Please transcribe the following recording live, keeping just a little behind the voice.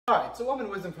Alright, so woman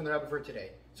wisdom from the Rebbe for today.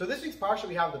 So this week's parsha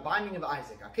we have the binding of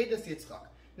Isaac, Akedas Yitzchak.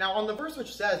 Now on the verse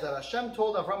which says that Hashem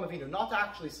told Avram Avinu not to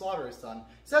actually slaughter his son,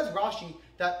 says Rashi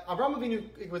that Avram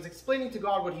Avinu was explaining to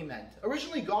God what he meant.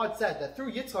 Originally God said that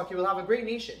through Yitzchak he will have a great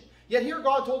nation. Yet here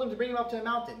God told him to bring him up to a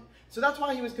mountain. So that's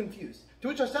why he was confused. To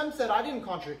which Hashem said, I didn't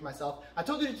contradict myself. I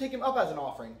told you to take him up as an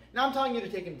offering. Now I'm telling you to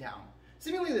take him down.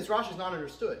 Seemingly this Rashi is not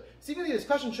understood. Seemingly this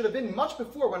question should have been much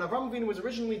before when Avram Avinu was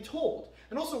originally told.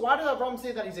 And also, why did Avram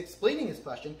say that he's explaining his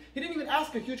question? He didn't even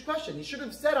ask a huge question. He should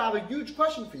have said, I have a huge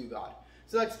question for you, God.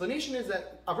 So the explanation is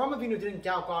that Avram Avinu didn't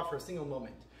doubt God for a single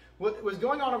moment. What was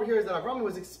going on over here is that Avram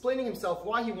was explaining himself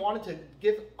why he wanted to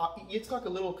give Yitzchak a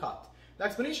little cut. The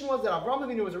explanation was that Avram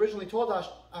Avinu was originally told that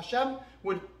Hashem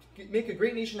would make a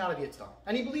great nation out of Yitzchak.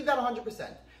 And he believed that 100%.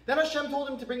 Then Hashem told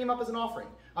him to bring him up as an offering.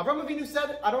 Avram Avinu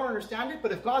said, I don't understand it,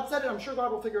 but if God said it, I'm sure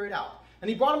God will figure it out. And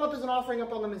he brought him up as an offering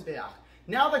up on the Mizbeach.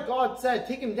 Now that God said,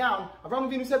 take him down, Avram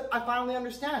Avinu said, I finally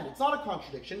understand. It's not a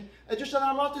contradiction. It's just that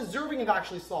I'm not deserving of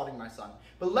actually slaughtering my son.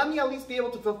 But let me at least be able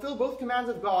to fulfill both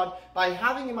commands of God by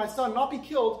having my son not be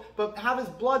killed, but have his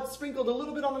blood sprinkled a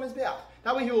little bit on the Mizbeach.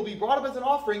 That way he will be brought up as an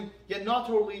offering, yet not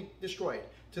totally destroyed.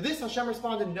 To this, Hashem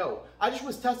responded, no. I just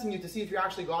was testing you to see if you're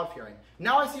actually God-fearing.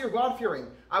 Now I see you're God-fearing.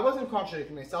 I wasn't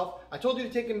contradicting myself. I told you to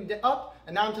take him up,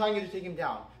 and now I'm telling you to take him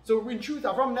down. So in truth,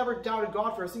 Avram never doubted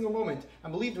God for a single moment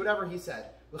and believed whatever he said.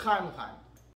 L'chaim, l'chaim.